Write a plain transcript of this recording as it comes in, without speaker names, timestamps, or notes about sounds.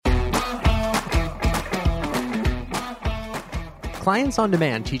Clients on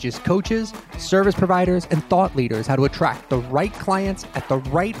Demand teaches coaches, service providers, and thought leaders how to attract the right clients at the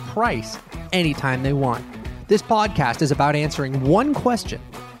right price anytime they want. This podcast is about answering one question.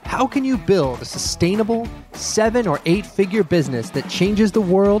 How can you build a sustainable 7 or 8 figure business that changes the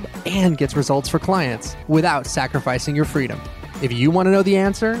world and gets results for clients without sacrificing your freedom? If you want to know the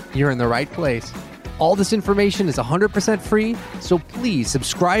answer, you're in the right place. All this information is 100% free, so please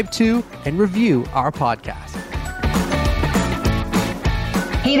subscribe to and review our podcast.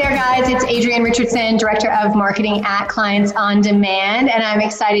 Hey there, guys. It's Adrienne Richardson, Director of Marketing at Clients on Demand, and I'm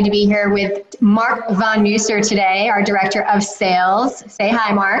excited to be here with Mark Van Muser today, our Director of Sales. Say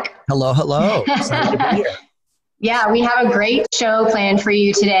hi, Mark. Hello, hello. Excited to be here. Yeah, we have a great show planned for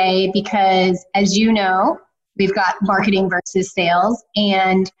you today because, as you know, we've got marketing versus sales,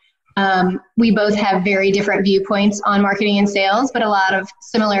 and we both have very different viewpoints on marketing and sales, but a lot of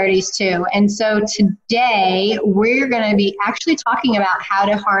similarities too. And so today we're going to be actually talking about how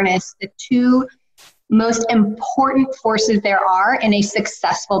to harness the 2 most important forces there are in a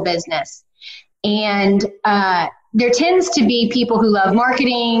successful business. And there tends to be people who love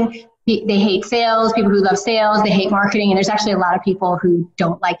marketing, they hate sales, people who love sales, they hate marketing. And there's actually a lot of people who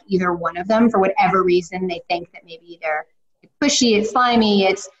don't like either one of them for whatever reason. They think that maybe they're pushy, it's slimy,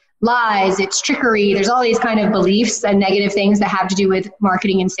 it's lies, it's trickery. There's all these kind of beliefs and negative things that have to do with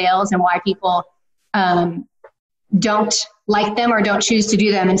marketing and sales and why people don't like them or don't choose to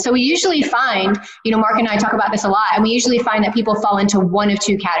do them. And so we usually find, Mark and I talk about this a lot, and we usually find that people fall into one of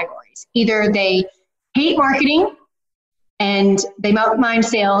 2 categories. Either they hate marketing and they don't mind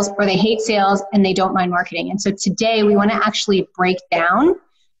sales, or they hate sales and they don't mind marketing. And so today we want to actually break down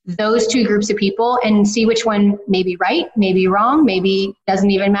those 2 groups of people and see which one may be right, maybe wrong, maybe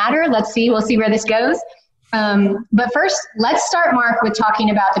doesn't even matter. Let's see. We'll see where this goes. But first, let's start, Mark, with talking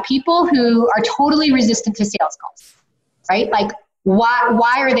about the people who are totally resistant to sales calls, right? Like,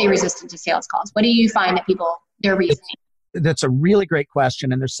 why are they resistant to sales calls? What do you find that their reasoning? That's a really great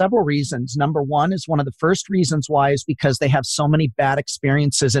question. And there's several reasons. Number one is one of the first reasons why is because they have so many bad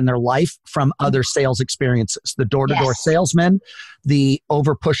experiences in their life from other sales experiences. The door-to-door salesman, the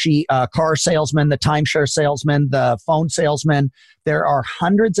over-pushy car salesman, the timeshare salesman, the phone salesman. There are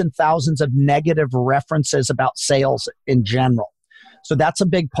hundreds and thousands of negative references about sales in general. So that's a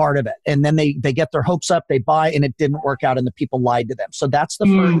big part of it. And then they get their hopes up, they buy, and it didn't work out and the people lied to them. So that's the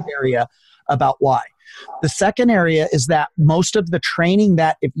first area about why. The second area is that most of the training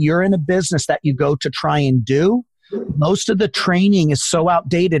that if you're in a business that you go to try and do, most of the training is so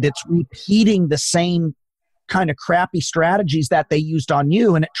outdated, it's repeating the same kind of crappy strategies that they used on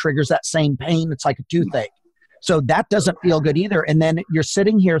you, and it triggers that same pain. It's like a toothache. So that doesn't feel good either. And then you're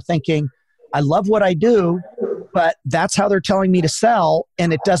sitting here thinking, I love what I do, but that's how they're telling me to sell,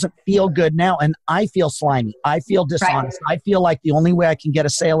 and it doesn't feel good now. And I feel slimy. I feel dishonest. Right. I feel like the only way I can get a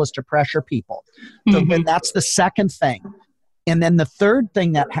sale is to pressure people. So then that's the second thing. And then the third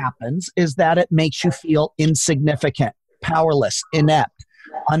thing that happens is that it makes you feel insignificant, powerless, inept,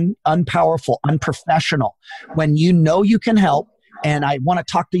 unpowerful, unprofessional. When you know you can help, and I want to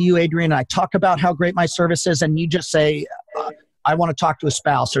talk to you, Adrienne, and I talk about how great my service is, and you just say, I want to talk to a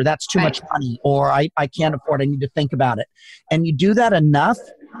spouse, or that's too much money, or I can't afford it, I need to think about it. And you do that enough,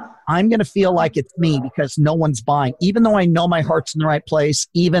 I'm going to feel like it's me because no one's buying, even though I know my heart's in the right place,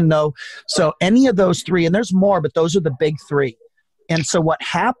 so any of those 3, and there's more, but those are the big 3. And so what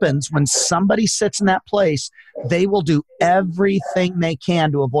happens when somebody sits in that place, they will do everything they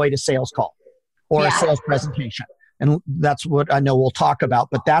can to avoid a sales call or a sales presentation. And that's what I know we'll talk about,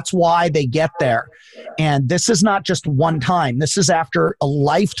 but that's why they get there. And this is not just one time. This is after a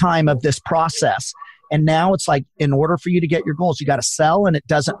lifetime of this process. And now it's like, in order for you to get your goals, you got to sell, and it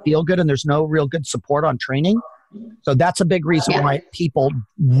doesn't feel good, and there's no real good support on training. So that's a big reason why people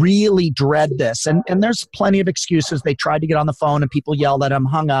really dread this. And there's plenty of excuses. They tried to get on the phone and people yelled at them,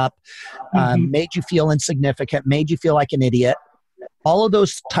 hung up, made you feel insignificant, made you feel like an idiot. All of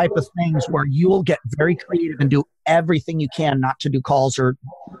those type of things where you will get very creative and do everything you can not to do calls or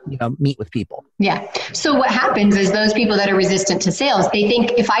meet with people. Yeah. So what happens is those people that are resistant to sales, they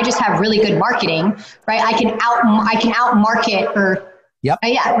think if I just have really good marketing, right, I can out market or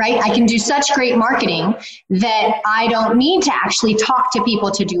right. I can do such great marketing that I don't need to actually talk to people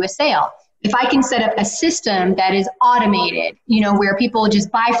to do a sale. If I can set up a system that is automated, where people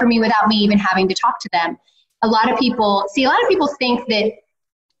just buy from me without me even having to talk to them. A lot of people think that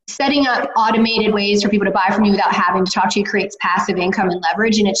setting up automated ways for people to buy from you without having to talk to you creates passive income and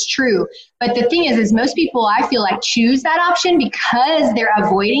leverage, and it's true. But the thing is most people, I feel like, choose that option because they're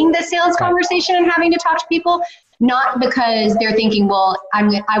avoiding the sales conversation and having to talk to people, not because they're thinking, well, I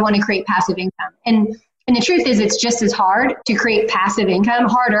want to create passive income. And And the truth is, it's just as hard to create passive income,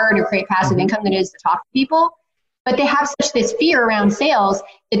 harder to create passive income than it is to talk to people. But they have such this fear around sales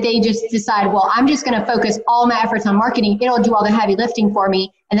that they just decide, well, I'm just going to focus all my efforts on marketing. It'll do all the heavy lifting for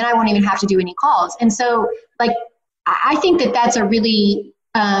me. And then I won't even have to do any calls. And so like, I think that that's a really,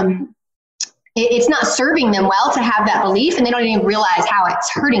 it's not serving them well to have that belief, and they don't even realize how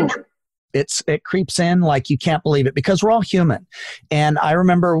it's hurting them. It creeps in like you can't believe it, because we're all human. And I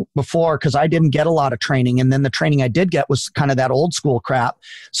remember before, because I didn't get a lot of training, and then the training I did get was kind of that old school crap.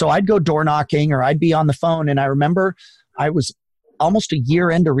 So I'd go door knocking or I'd be on the phone. And I remember I was almost a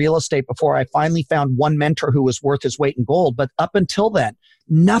year into real estate before I finally found one mentor who was worth his weight in gold. But up until then,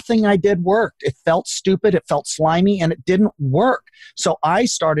 nothing I did worked. It felt stupid, it felt slimy, and it didn't work. So I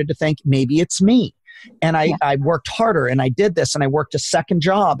started to think maybe it's me. And I worked harder, and I did this, and I worked a second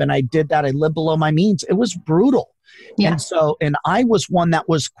job, and I did that. I lived below my means. It was brutal. Yeah. And I was one that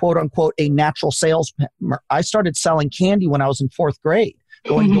was quote unquote a natural salesman. I started selling candy when I was in 4th grade,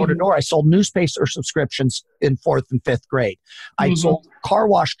 going door to door. I sold newspaper subscriptions in 4th and 5th grade. I sold car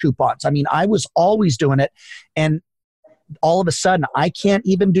wash coupons. I mean, I was always doing it. And all of a sudden, I can't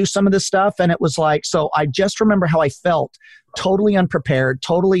even do some of this stuff. And it was like, so I just remember how I felt, totally unprepared,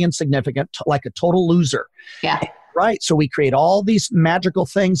 totally insignificant, like a total loser. Yeah. Right. So we create all these magical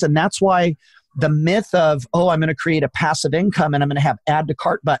things. And that's why the myth of, oh, I'm going to create a passive income and I'm going to have add to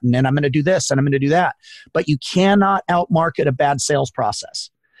cart button and I'm going to do this and I'm going to do that. But you cannot outmarket a bad sales process.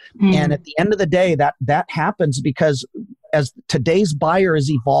 And at the end of the day, that happens because as today's buyer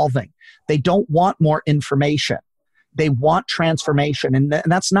is evolving, they don't want more information. They want transformation. And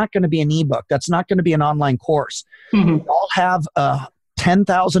that's not going to be an ebook. That's not going to be an online course. We all have $10,000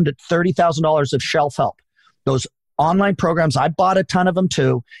 to $30,000 of shelf help. Those online programs, I bought a ton of them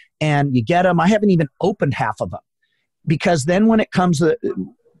too. And you get them. I haven't even opened half of them. Because then when it comes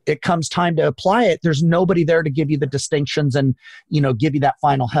time to apply it, there's nobody there to give you the distinctions and, give you that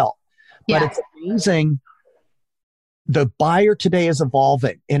final help. Yeah. But it's amazing. The buyer today is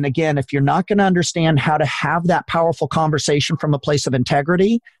evolving. And again, if you're not going to understand how to have that powerful conversation from a place of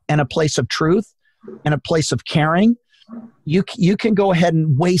integrity and a place of truth and a place of caring, you can go ahead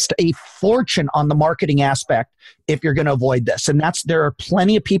and waste a fortune on the marketing aspect if you're going to avoid this. And there are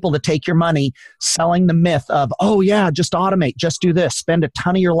plenty of people that take your money selling the myth of, oh yeah, just automate, just do this, spend a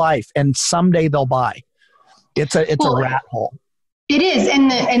ton of your life, and someday they'll buy. It's a rat hole. It is.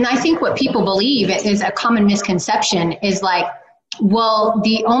 And I think what people believe is a common misconception is like, well,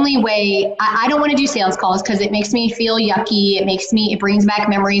 the only way I don't want to do sales calls because it makes me feel yucky. It brings back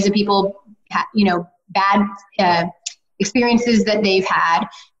memories of people, bad experiences that they've had.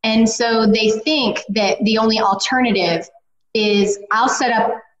 And so they think that the only alternative is I'll set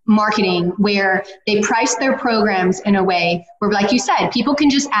up marketing where they price their programs in a way where, like you said, people can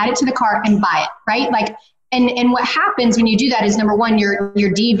just add it to the cart and buy it, right? Like, and what happens when you do that is, number one, you're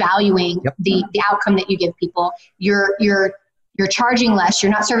devaluing the outcome that you give people. You're charging less.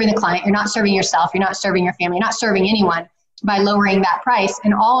 You're not serving the client. You're not serving yourself. You're not serving your family. You're not serving anyone by lowering that price.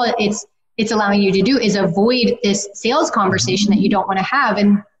 And all it's allowing you to do is avoid this sales conversation that you don't want to have.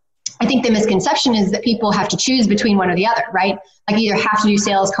 And I think the misconception is that people have to choose between one or the other, right? Like either have to do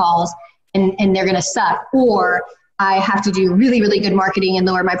sales calls and they're going to suck, or I have to do really, really good marketing and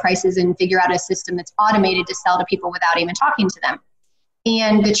lower my prices and figure out a system that's automated to sell to people without even talking to them.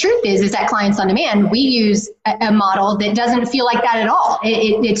 And the truth is that Clients on Demand, we use a model that doesn't feel like that at all.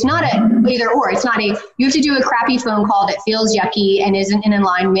 It's not a either or. It's not you have to do a crappy phone call that feels yucky and isn't in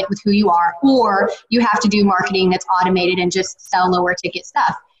alignment with who you are, or you have to do marketing that's automated and just sell lower ticket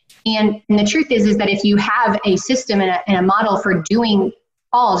stuff. And the truth is that if you have a system and a model for doing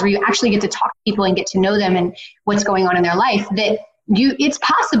calls where you actually get to talk to people and get to know them and what's going on in their life, that it's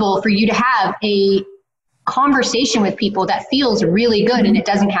possible for you to have a conversation with people that feels really good, and it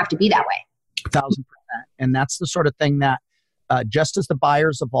doesn't have to be that way. 1,000%. And that's the sort of thing that just as the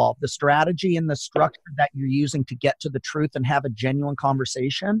buyers evolve, the strategy and the structure that you're using to get to the truth and have a genuine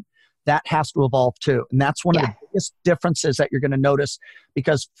conversation, that has to evolve too. And that's one of the biggest differences that you're going to notice,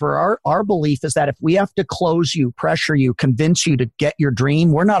 because for our belief is that if we have to close you, pressure you, convince you to get your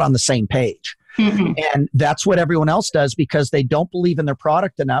dream, we're not on the same page. And that's what everyone else does, because they don't believe in their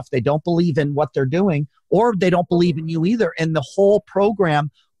product enough. They don't believe in what they're doing, or they don't believe in you either. And the whole program,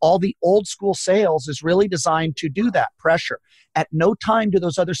 all the old school sales is really designed to do that pressure. At no time do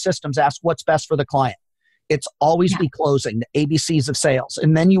those other systems ask what's best for the client. It's always be closing, the ABCs of sales.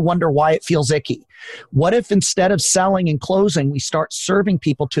 And then you wonder why it feels icky. What if instead of selling and closing, we start serving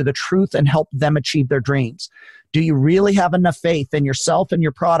people to the truth and help them achieve their dreams? Do you really have enough faith in yourself and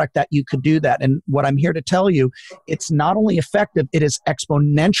your product that you could do that? And what I'm here to tell you, it's not only effective, it is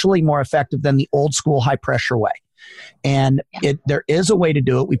exponentially more effective than the old school high pressure way. And there is a way to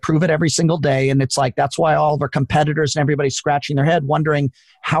do it. We prove it every single day. And it's like, that's why all of our competitors and everybody's scratching their head wondering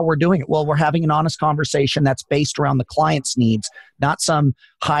how we're doing it. Well, we're having an honest conversation that's based around the client's needs, not some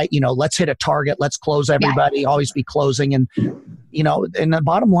high, let's hit a target, let's close everybody, always be closing. And, and the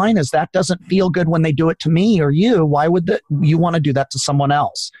bottom line is that doesn't feel good when they do it to me or you. Why would you want to do that to someone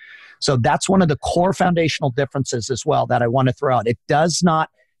else? So that's one of the core foundational differences as well that I want to throw out. It does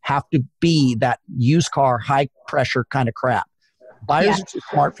not have to be that used car, high pressure kind of crap. Buyers are too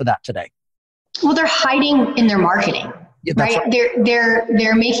smart for that today. Well, they're hiding in their marketing, right?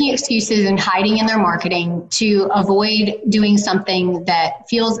 They're making excuses and hiding in their marketing to avoid doing something that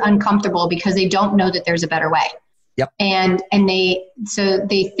feels uncomfortable because they don't know that there's a better way. Yep. And they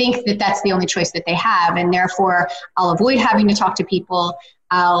think that that's the only choice that they have. And therefore I'll avoid having to talk to people.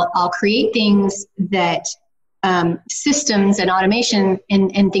 I'll create things that systems and automation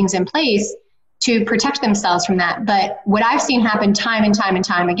and things in place to protect themselves from that. But what I've seen happen time and time and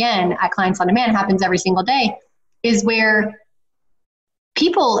time again at Clients on Demand, happens every single day, is where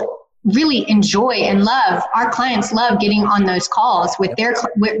people really enjoy and love, our clients love getting on those calls with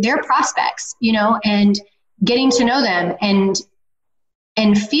their prospects, and getting to know them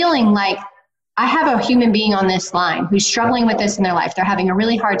and feeling like I have a human being on this line who's struggling with this in their life. They're having a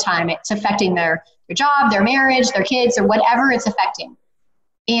really hard time. It's affecting their job, their marriage, their kids, or whatever it's affecting.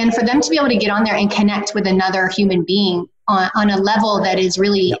 And for them to be able to get on there and connect with another human being on a level that is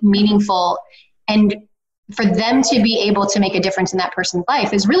really meaningful, and for them to be able to make a difference in that person's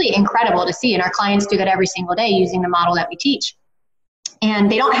life is really incredible to see. And our clients do that every single day using the model that we teach.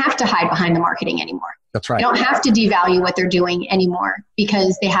 And they don't have to hide behind the marketing anymore. That's right. They don't have to devalue what they're doing anymore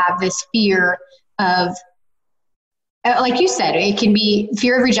because they have this fear of, like you said, it can be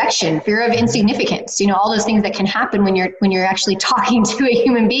fear of rejection, fear of insignificance, all those things that can happen when you're actually talking to a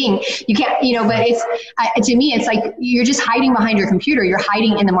human being. You can't, but it's, to me, it's like you're just hiding behind your computer. You're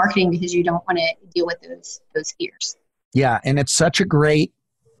hiding in the marketing because you don't want to deal with those fears. Yeah. And it is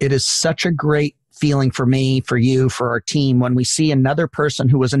such a great feeling for me, for you, for our team, when we see another person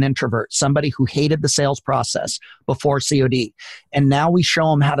who was an introvert, somebody who hated the sales process before COD. And now we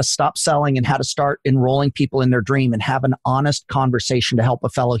show them how to stop selling and how to start enrolling people in their dream and have an honest conversation to help a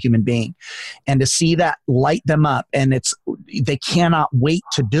fellow human being. And to see that light them up, and they cannot wait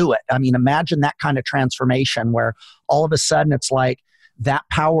to do it. I mean, imagine that kind of transformation where all of a sudden it's like, that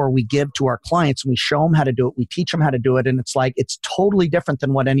power we give to our clients and we show them how to do it. We teach them how to do it. And it's like, it's totally different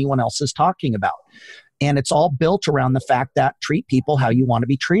than what anyone else is talking about. And it's all built around the fact that treat people how you want to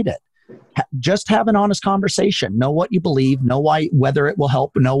be treated. Just have an honest conversation. Know what you believe. Know whether it will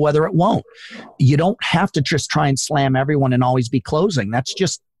help. Know whether it won't. You don't have to just try and slam everyone and always be closing. That's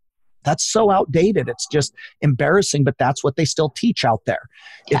so outdated. It's just embarrassing, but that's what they still teach out there.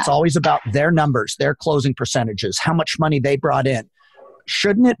 Yeah. It's always about their numbers, their closing percentages, how much money they brought in.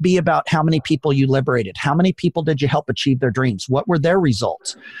 Shouldn't it be about how many people you liberated? How many people did you help achieve their dreams? What were their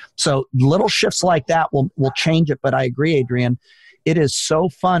results? So little shifts like that will change it. But I agree, Adrian, it is so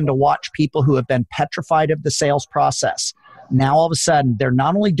fun to watch people who have been petrified of the sales process. Now, all of a sudden, they're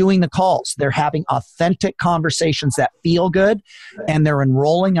not only doing the calls, they're having authentic conversations that feel good, and they're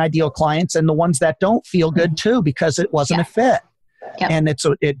enrolling ideal clients, and the ones that don't feel good too, because it wasn't a fit. Yep. And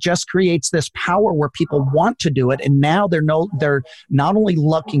it just creates this power where people want to do it. And now they're not only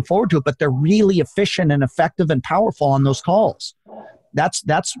looking forward to it, but they're really efficient and effective and powerful on those calls. That's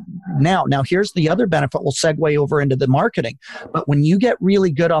now here's the other benefit. We'll segue over into the marketing. But when you get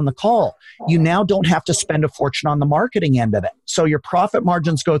really good on the call, you now don't have to spend a fortune on the marketing end of it. So your profit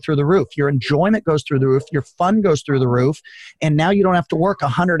margins go through the roof. Your enjoyment goes through the roof. Your fun goes through the roof. And now you don't have to work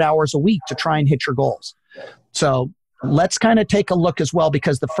 100 hours a week to try and hit your goals. So let's kind of take a look as well,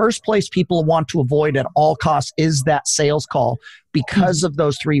 because the first place people want to avoid at all costs is that sales call because of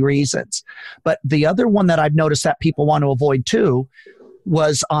those three reasons. But the other one that I've noticed that people want to avoid too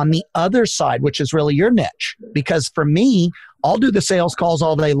was on the other side, which is really your niche. Because for me, I'll do the sales calls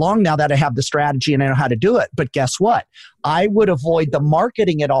all day long now that I have the strategy and I know how to do it. But guess what? I would avoid the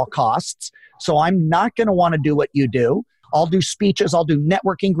marketing at all costs. So I'm not going to want to do what you do. I'll do speeches, I'll do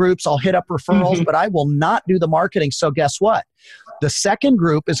networking groups, I'll hit up referrals, but I will not do the marketing. So guess what? The second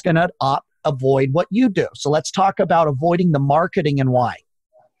group is going to avoid what you do. So let's talk about avoiding the marketing and why.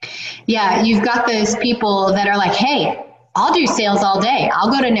 Yeah, you've got those people that are like, hey, I'll do sales all day.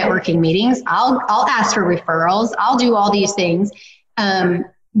 I'll go to networking meetings. I'll ask for referrals. I'll do all these things.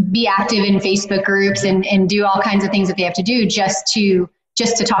 Be active in Facebook groups and do all kinds of things that they have to do just to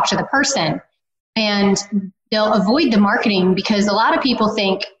talk to the person. And they'll avoid the marketing because a lot of people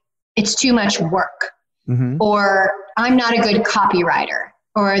think it's too much work, or I'm not a good copywriter,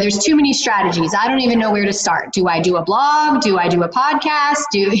 or there's too many strategies. I don't even know where to start. Do I do a blog? Do I do a podcast?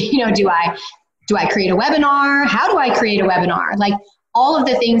 Do I create a webinar? How do I create a webinar? Like all of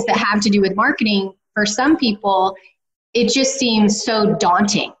the things that have to do with marketing, for some people, it just seems so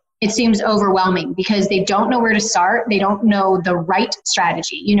daunting. It seems overwhelming because they don't know where to start. They don't know the right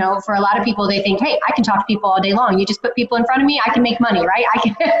strategy. You know, for a lot of people, they think, hey, I can talk to people all day long. You just put people in front of me, I can make money, right?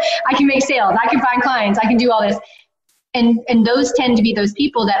 I can make sales. I can find clients. I can do all this. And those tend to be those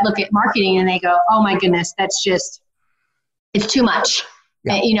people that look at marketing and they go, oh my goodness, that's just, it's too much,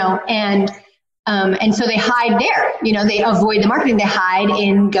 you know, and so they hide there, you know, they avoid the marketing. They hide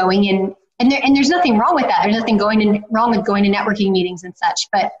in going in, and there's nothing wrong with that. There's nothing wrong with going to networking meetings and such,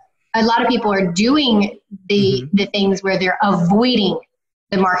 but a lot of people are doing the things where they're avoiding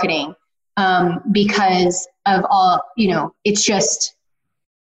the marketing because of all, you know, it's just,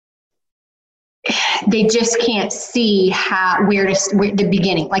 they just can't see where the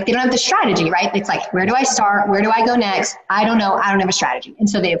beginning, like they don't have the strategy, right? It's like, where do I start? Where do I go next? I don't know. I don't have a strategy. And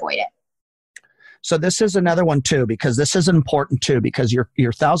so they avoid it. So this is another one too, because this is important too, because you're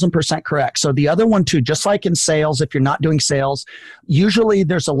 1,000% correct. So the other one too, just like in sales, if you're not doing sales, usually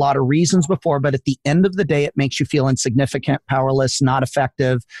there's a lot of reasons before, but at the end of the day, it makes you feel insignificant, powerless, not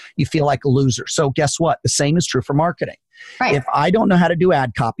effective. You feel like a loser. So guess what? The same is true for marketing. Right. If I don't know how to do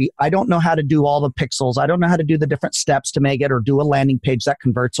ad copy, I don't know how to do all the pixels, I don't know how to do the different steps to make it or do a landing page that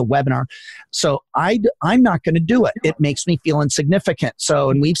converts a webinar. So I'm not going to do it. It makes me feel insignificant.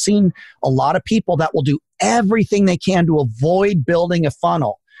 So, and we've seen a lot of people that will do everything they can to avoid building a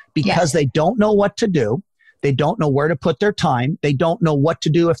funnel because they don't know what to do. They don't know where to put their time. They don't know what to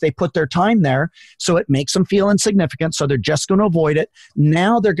do if they put their time there. So it makes them feel insignificant. So they're just going to avoid it.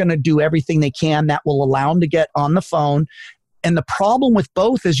 Now they're going to do everything they can that will allow them to get on the phone. And the problem with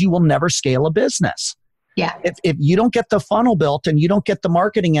both is you will never scale a business. Yeah. If you don't get the funnel built and you don't get the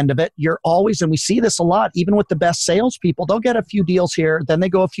marketing end of it, you're always, and we see this a lot, even with the best salespeople, they'll get a few deals here, then they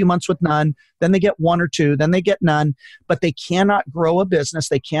go a few months with none, then they get one or two, then they get none, but they cannot grow a business.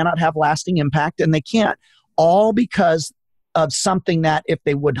 They cannot have lasting impact, and they can't. All because of something that if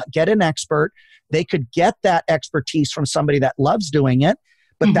they would get an expert, they could get that expertise from somebody that loves doing it.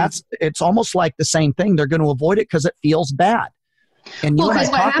 But it's almost like the same thing. They're going to avoid it because it feels bad. And you and I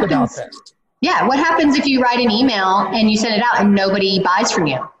talked about this. Yeah. What happens if you write an email and you send it out and nobody buys from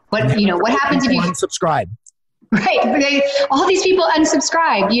you? What happens if you unsubscribe? Right. All these people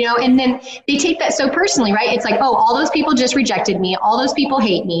unsubscribe, you know, and then they take that so personally, right? It's like, oh, all those people just rejected me. All those people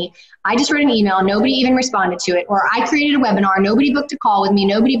hate me. I just wrote an email. Nobody even responded to it. Or I created a webinar. Nobody booked a call with me.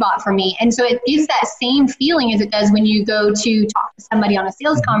 Nobody bought from me. And so it is that same feeling as it does when you go to talk to somebody on a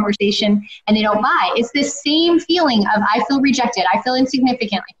sales conversation and they don't buy. It's the same feeling of I feel rejected. I feel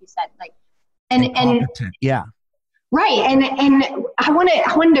insignificant, like you said. Like, and yeah. Right. And I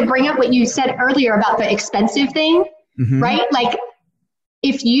wanted to bring up what you said earlier about the expensive thing, right? Like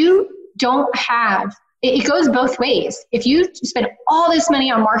if you don't have, it goes both ways. If you spend all this money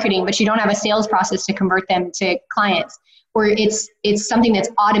on marketing, but you don't have a sales process to convert them to clients, or it's something that's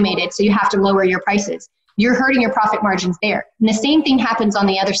automated, so you have to lower your prices, you're hurting your profit margins there. And the same thing happens on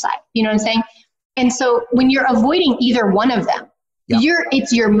the other side. You know what I'm saying? And so when you're avoiding either one of them,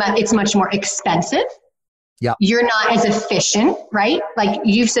 it's much more expensive. Yeah. You're not as efficient, right? Like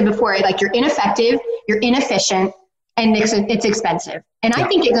you've said before, like you're ineffective, you're inefficient, and it's expensive. And I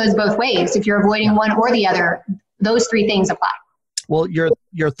think it goes both ways. If you're avoiding one or the other, those three things apply. Well, you're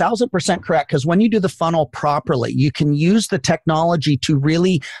 1,000% correct, because when you do the funnel properly, you can use the technology to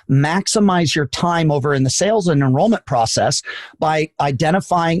really maximize your time over in the sales and enrollment process by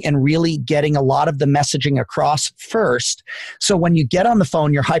identifying and really getting a lot of the messaging across first. So when you get on the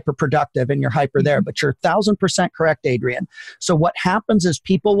phone, you're hyper productive and you're hyper there, but you're 1,000% correct, Adrienne. So what happens is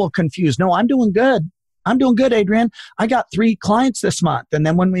people will confuse, no, I'm doing good. I'm doing good, Adrienne. I got 3 clients this month. And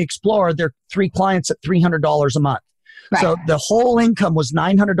then when we explore, they're 3 clients at $300 a month. Right. So the whole income was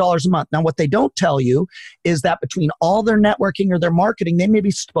 $900 a month. Now, what they don't tell you is that between all their networking or their marketing, they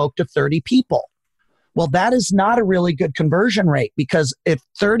maybe spoke to 30 people. Well, that is not a really good conversion rate, because if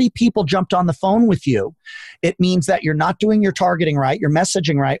 30 people jumped on the phone with you, it means that you're not doing your targeting right, your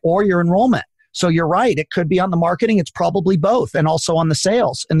messaging right, or your enrollment. So you're right. It could be on the marketing. It's probably both, and also on the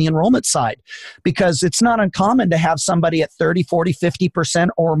sales and the enrollment side, because it's not uncommon to have somebody at 30, 40, 50%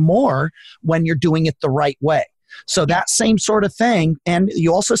 or more when you're doing it the right way. So that same sort of thing. And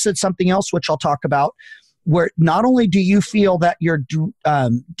you also said something else, which I'll talk about, where not only do you feel that you're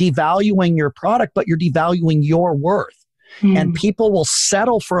devaluing your product, but you're devaluing your worth. And people will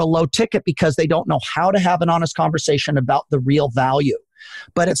settle for a low ticket because they don't know how to have an honest conversation about the real value.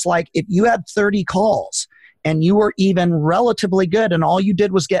 But it's like if you had 30 calls and you were even relatively good and all you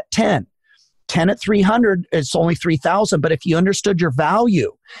did was get 10 at 300, it's only 3,000. But if you understood your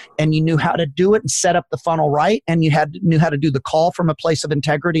value and you knew how to do it and set up the funnel right, and you knew how to do the call from a place of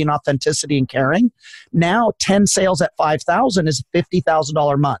integrity and authenticity and caring, now 10 sales at 5,000 is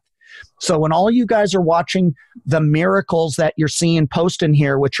 $50,000 a month. So when all you guys are watching the miracles that you're seeing posted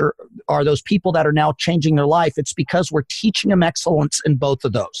here, which are those people that are now changing their life, it's because we're teaching them excellence in both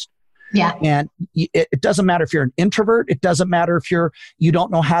of those. Yeah. And it doesn't matter if you're an introvert. It doesn't matter if you don't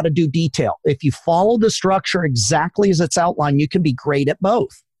know how to do detail. If you follow the structure exactly as it's outlined, you can be great at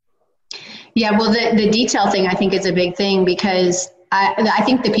both. Yeah. Well, the detail thing I think is a big thing, because I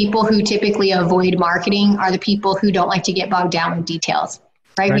think the people who typically avoid marketing are the people who don't like to get bogged down with details,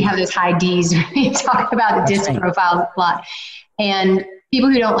 right? We have those high Ds. We talk about the DISC profiles a lot. And people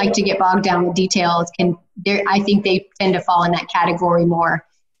who don't like to get bogged down with details I think they tend to fall in that category more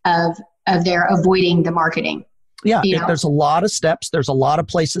of their avoiding the marketing. Yeah, there's a lot of steps. There's a lot of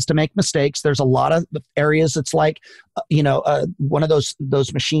places to make mistakes. There's a lot of areas. It's like, one of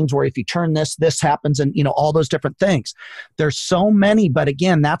those machines where if you turn this happens, and all those different things. There's so many, but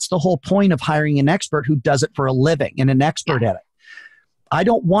again, that's the whole point of hiring an expert who does it for a living and an expert at it. I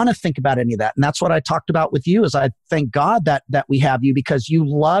don't want to think about any of that. And that's what I talked about with you, is I thank God that we have you, because you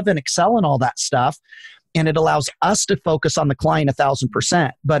love and excel in all that stuff. And it allows us to focus on the client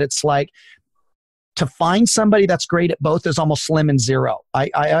 1,000%. But it's like, to find somebody that's great at both is almost slim and zero.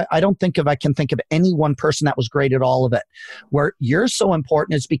 I don't think I can think of any one person that was great at all of it. Where you're so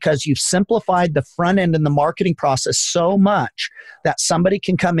important is because you've simplified the front end and the marketing process so much that somebody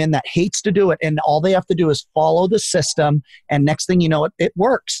can come in that hates to do it, and all they have to do is follow the system, and next thing you know, it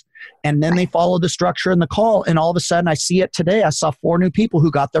works. And then they follow the structure in the call, and all of a sudden, I see it today. I saw 4 new people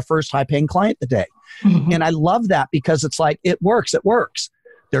who got their first high-paying client today. And I love that, because it's like, it works.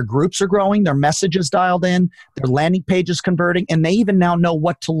 Their groups are growing, their messages dialed in, their landing pages converting, and they even now know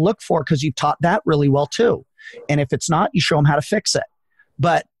what to look for, because you've taught that really well too. And if it's not, you show them how to fix it.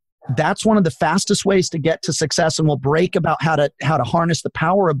 But that's one of the fastest ways to get to success, and we'll break about how to harness the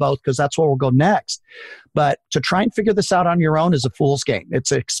power of both, because that's where we'll go next. But to try and figure this out on your own is a fool's game.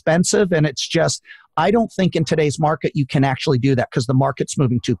 It's expensive, and it's just, I don't think in today's market you can actually do that, because the market's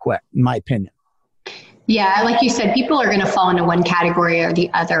moving too quick, in my opinion. Yeah, like you said, people are going to fall into one category or the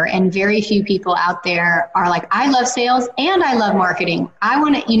other, and very few people out there are like, I love sales and I love marketing. I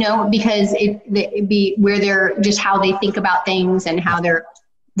want to, because it be where they're just how they think about things and how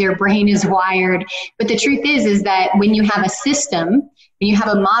their brain is wired. But the truth is that when you have a system, when you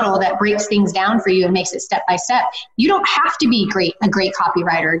have a model that breaks things down for you and makes it step by step, you don't have to be a great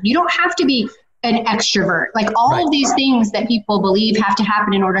copywriter. You don't have to be an extrovert. Like all of these things that people believe have to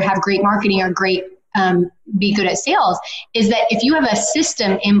happen in order to have great marketing or be good at sales, is that if you have a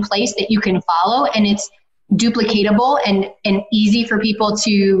system in place that you can follow, and it's duplicatable and easy for people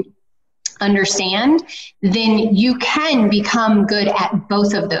to understand, then you can become good at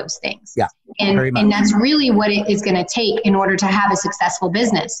both of those things. Yeah. And that's really what it is going to take in order to have a successful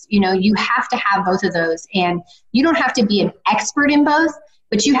business. You have to have both of those, and you don't have to be an expert in both,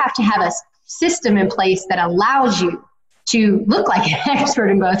 but you have to have a system in place that allows you to look like an expert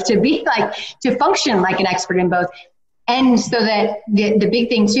in both, to function like an expert in both. And so that the big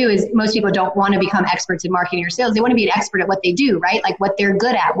thing too is most people don't want to become experts in marketing or sales. They want to be an expert at what they do, right? Like what they're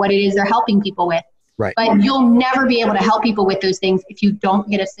good at, what it is they're helping people with. Right. But you'll never be able to help people with those things if you don't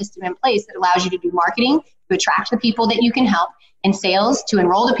get a system in place that allows you to do marketing, to attract the people that you can help, and sales to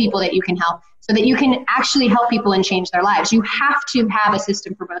enroll the people that you can help, so that you can actually help people and change their lives. You have to have a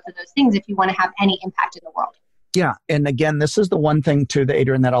system for both of those things if you want to have any impact in the world. Yeah. And again, this is the one thing too,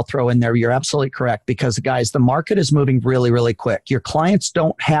 Adrian, that I'll throw in there. You're absolutely correct, because guys, the market is moving really, really quick. Your clients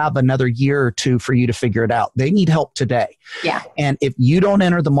don't have another year or two for you to figure it out. They need help today. Yeah. And if you don't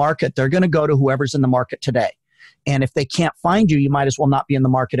enter the market, they're going to go to whoever's in the market today. And if they can't find you, you might as well not be in the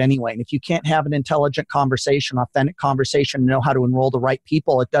market anyway. And if you can't have an intelligent conversation, authentic conversation, know how to enroll the right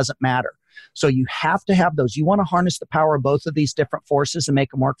people, it doesn't matter. So you have to have those. You want to harness the power of both of these different forces and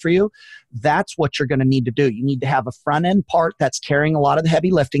make them work for you. That's what you're going to need to do. You need to have a front end part that's carrying a lot of the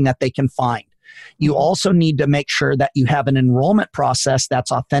heavy lifting that they can find. You also need to make sure that you have an enrollment process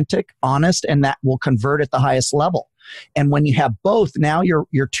that's authentic, honest, and that will convert at the highest level. And when you have both, now you're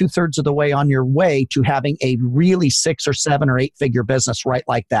 2/3 of the way on your way to having a really 6 or 7 or 8 figure business right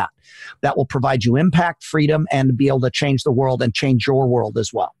like that. That will provide you impact, freedom, and be able to change the world and change your world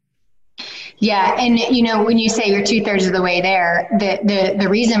as well. Yeah. And when you say you're 2/3 of the way there, the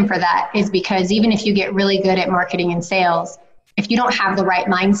reason for that is because even if you get really good at marketing and sales, if you don't have the right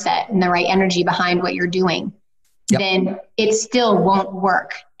mindset and the right energy behind what you're doing, then it still won't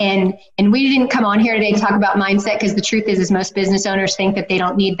work. And we didn't come on here today to talk about mindset, because the truth is most business owners think that they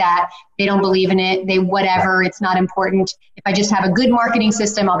don't need that. They don't believe in it. It's not important. If I just have a good marketing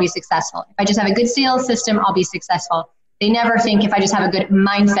system, I'll be successful. If I just have a good sales system, I'll be successful. They never think if I just have a good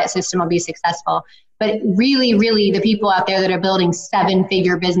mindset system, I'll be successful. But really, really, the people out there that are building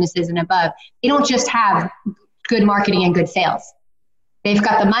 7-figure businesses and above, they don't just have good marketing and good sales. They've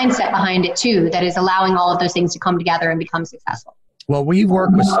got the mindset behind it too, that is allowing all of those things to come together and become successful. Well, we work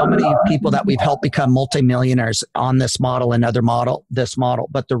with so many people that we've helped become multimillionaires on this model and this model.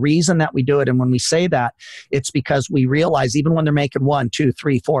 But the reason that we do it, and when we say that, it's because we realize even when they're making $1, $2,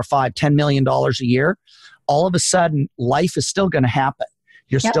 $3, $4, $5, $10 million a year, all of a sudden life is still going to happen.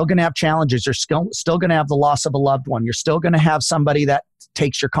 You're still going to have challenges. You're still going to have the loss of a loved one. You're still going to have somebody that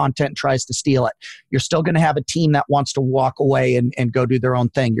takes your content and tries to steal it. You're still going to have a team that wants to walk away and go do their own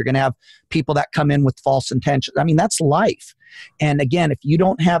thing. You're going to have people that come in with false intentions. I mean, that's life. And again, if you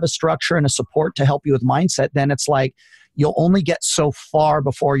don't have a structure and a support to help you with mindset, then it's like you'll only get so far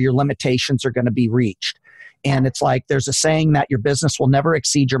before your limitations are going to be reached. And it's like there's a saying that your business will never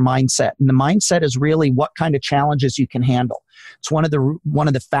exceed your mindset. And the mindset is really what kind of challenges you can handle. It's one of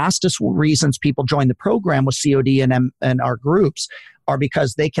the fastest reasons people join the program with COD and our groups are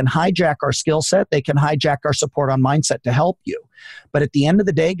because they can hijack our skill set. They can hijack our support on mindset to help you. But at the end of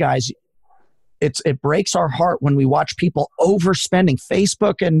the day, guys, it breaks our heart when we watch people overspending.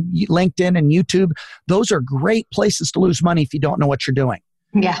 Facebook and LinkedIn and YouTube, those are great places to lose money if you don't know what you're doing.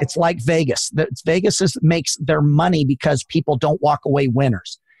 Yeah. It's like Vegas. Vegas makes their money because people don't walk away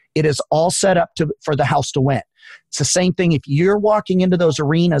winners. It is all set up for the house to win. It's the same thing. If you're walking into those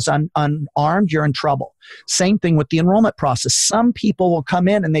arenas unarmed, you're in trouble. Same thing with the enrollment process. Some people will come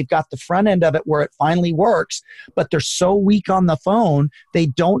in and they've got the front end of it where it finally works, but they're so weak on the phone, they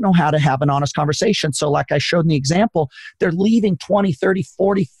don't know how to have an honest conversation. So like I showed in the example, they're leaving 20, 30,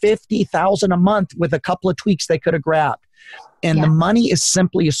 40, 50,000 a month with a couple of tweaks they could have grabbed. And the money is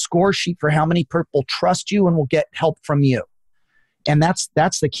simply a score sheet for how many people trust you and will get help from you. And that's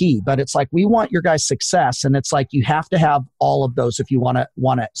the key. But it's like, we want your guys' success. And it's like, you have to have all of those if you want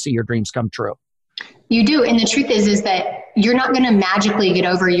to see your dreams come true. You do. And the truth is that you're not going to magically get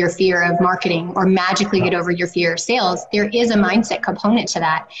over your fear of marketing or magically get over your fear of sales. There is a mindset component to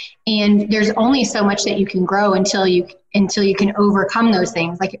that. And there's only so much that you can grow until you can overcome those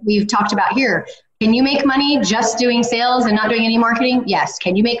things. Like we've talked about here. Can you make money just doing sales and not doing any marketing? Yes.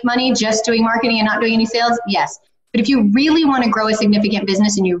 Can you make money just doing marketing and not doing any sales? Yes. But if you really want to grow a significant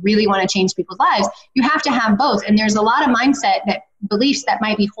business and you really want to change people's lives, you have to have both. And there's a lot of beliefs that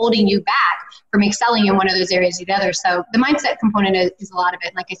might be holding you back from excelling in one of those areas or the other. So the mindset component is a lot of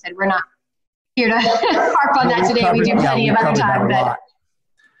it. Like I said, we're not here to harp on that today. We do plenty of other time.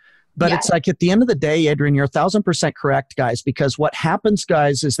 But it's like at the end of the day, Adrienne, you're 1,000% correct, guys, because what happens,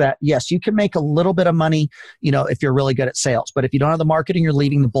 guys, is that, yes, you can make a little bit of money, if you're really good at sales. But if you don't have the marketing, you're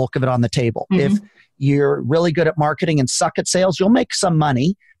leaving the bulk of it on the table. Mm-hmm. If you're really good at marketing and suck at sales, you'll make some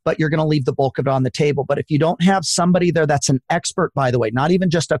money, but you're going to leave the bulk of it on the table. But if you don't have somebody there that's an expert, by the way, not even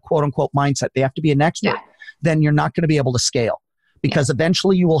just a quote unquote mindset, they have to be an expert, then you're not going to be able to scale. Because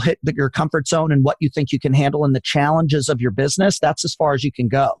eventually you will hit your comfort zone and what you think you can handle and the challenges of your business. That's as far as you can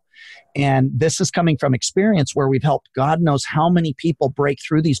go. And this is coming from experience where we've helped God knows how many people break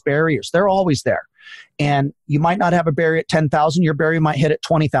through these barriers. They're always there. And you might not have a barrier at 10,000. Your barrier might hit at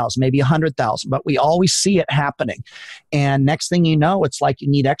 20,000, maybe 100,000. But we always see it happening. And next thing you know, it's like you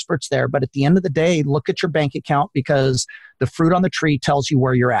need experts there. But at the end of the day, look at your bank account because the fruit on the tree tells you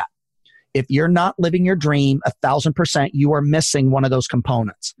where you're at. If you're not living your dream 1,000%, you are missing one of those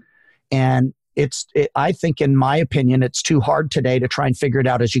components. And I think, in my opinion, it's too hard today to try and figure it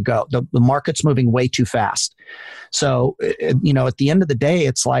out as you go. The market's moving way too fast. So, at the end of the day,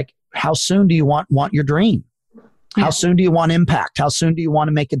 it's like, how soon do you want your dream? How soon do you want impact? How soon do you want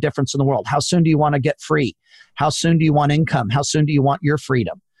to make a difference in the world? How soon do you want to get free? How soon do you want income? How soon do you want your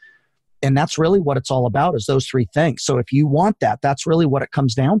freedom? And that's really what it's all about, is those three things. So if you want that, that's really what it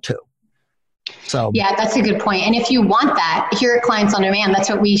comes down to. So yeah, that's a good point. And if you want that, here at Clients on Demand, that's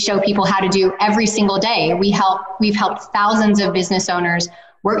what we show people how to do every single day. We've helped thousands of business owners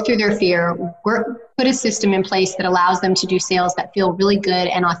work through their fear, put a system in place that allows them to do sales that feel really good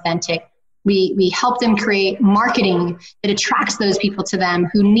and authentic We help them create marketing that attracts those people to them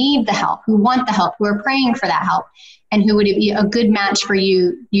who need the help, who want the help, who are praying for that help, and who would be a good match for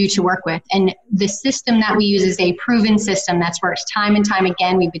you to work with. And the system that we use is a proven system that's worked time and time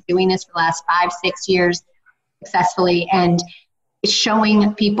again. We've been doing this for the last 5-6 years successfully, and it's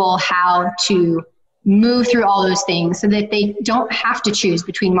showing people how to move through all those things so that they don't have to choose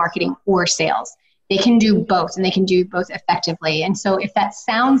between marketing or sales. They can do both, and they can do both effectively. And so if that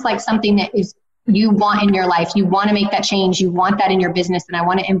sounds like something that is you want in your life, you want to make that change, you want that in your business, then I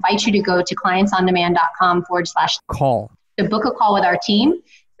want to invite you to go to clientsondemand.com/call to book a call with our team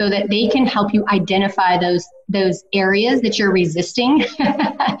so that they can help you identify those areas that you're resisting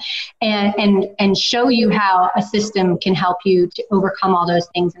and show you how a system can help you to overcome all those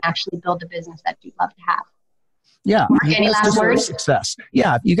things and actually build the business that you'd love to have. Yeah. Mark, any last words? Success.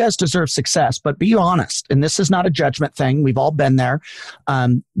 Yeah. You guys deserve success, but be honest. And this is not a judgment thing. We've all been there.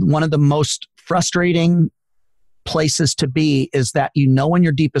 One of the most frustrating places to be is that in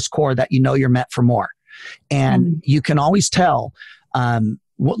your deepest core that you're meant for more. And you can always tell,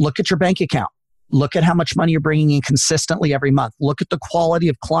 look at your bank account. Look at how much money you're bringing in consistently every month. Look at the quality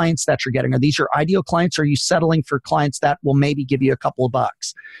of clients that you're getting. Are these your ideal clients? Or are you settling for clients that will maybe give you a couple of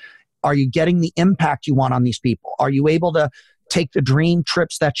bucks? Are you getting the impact you want on these people? Are you able to take the dream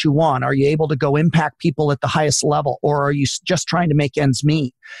trips that you want? Are you able to go impact people at the highest level? Or are you just trying to make ends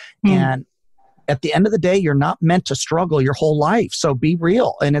meet? And at the end of the day, you're not meant to struggle your whole life. So be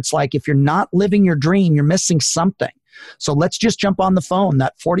real. And it's like, if you're not living your dream, you're missing something. So let's just jump on the phone,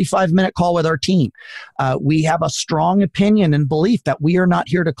 that 45-minute call with our team. We have a strong opinion and belief that we are not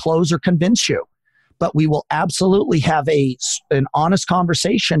here to close or convince you. But we will absolutely have an honest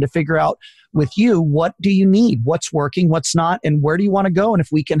conversation to figure out with you, what do you need? What's working, what's not, and where do you want to go? And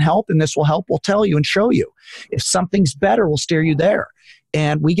if we can help and this will help, we'll tell you and show you. If something's better, we'll steer you there.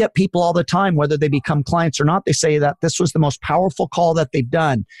 And we get people all the time, whether they become clients or not, they say that this was the most powerful call that they've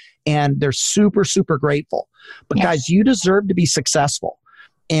done. And they're super, super grateful. But guys, you deserve to be successful.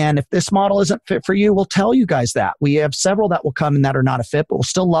 And if this model isn't fit for you, we'll tell you guys that. We have several that will come and that are not a fit, but we'll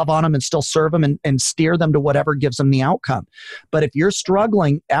still love on them and still serve them and steer them to whatever gives them the outcome. But if you're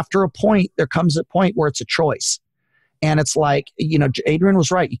struggling, after a point, there comes a point where it's a choice. And it's like, Adrian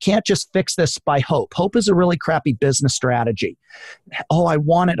was right. You can't just fix this by hope. Hope is a really crappy business strategy. Oh, I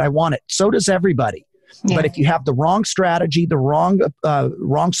want it. So does everybody. Yeah. But if you have the wrong strategy, the wrong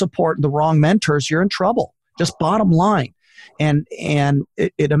support, the wrong mentors, you're in trouble. Just bottom line. And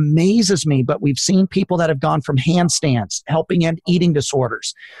it amazes me, but we've seen people that have gone from handstands, helping end eating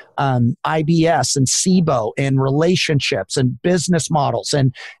disorders, IBS and SIBO and relationships and business models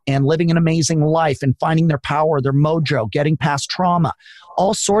and living an amazing life and finding their power, their mojo, getting past trauma,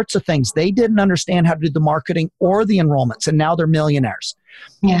 all sorts of things. They didn't understand how to do the marketing or the enrollments, and now they're millionaires.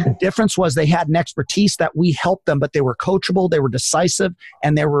 Yeah. The difference was they had an expertise that we helped them, but they were coachable, they were decisive,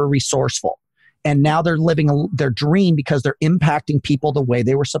 and they were resourceful. And now they're living their dream because they're impacting people the way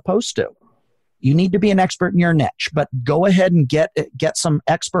they were supposed to. You need to be an expert in your niche, but go ahead and get some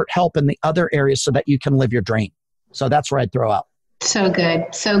expert help in the other areas so that you can live your dream. So that's where I'd throw out. So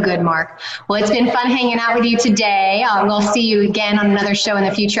good, Mark. Well, it's been fun hanging out with you today. We'll see you again on another show in the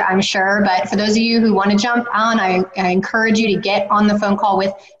future, I'm sure. But for those of you who want to jump on, I encourage you to get on the phone call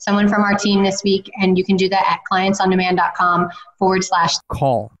with someone from our team this week. And you can do that at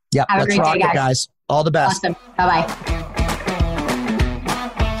clientsondemand.com/call. Yeah, let's rock it, guys. All the best. Awesome. Bye-bye.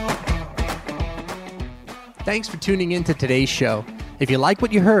 Thanks for tuning in to today's show. If you like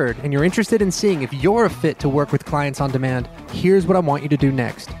what you heard and you're interested in seeing if you're a fit to work with Clients on Demand, here's what I want you to do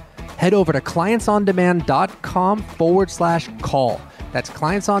next. Head over to clientsondemand.com/call. That's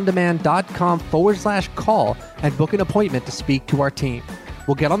clientsondemand.com/call and book an appointment to speak to our team.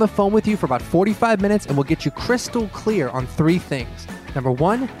 We'll get on the phone with you for about 45 minutes and we'll get you crystal clear on 3 things. Number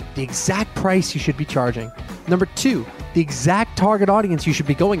 1, the exact price you should be charging. Number 2, the exact target audience you should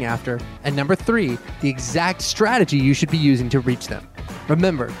be going after. And number 3, the exact strategy you should be using to reach them.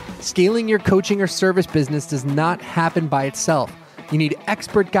 Remember, scaling your coaching or service business does not happen by itself. You need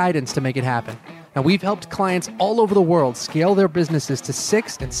expert guidance to make it happen. Now, we've helped clients all over the world scale their businesses to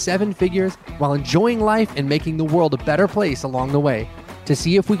 6 and 7 figures while enjoying life and making the world a better place along the way. To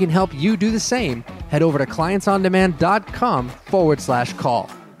see if we can help you do the same, head over to clientsondemand.com/call.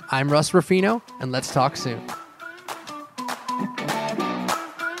 I'm Russ Ruffino, and let's talk soon.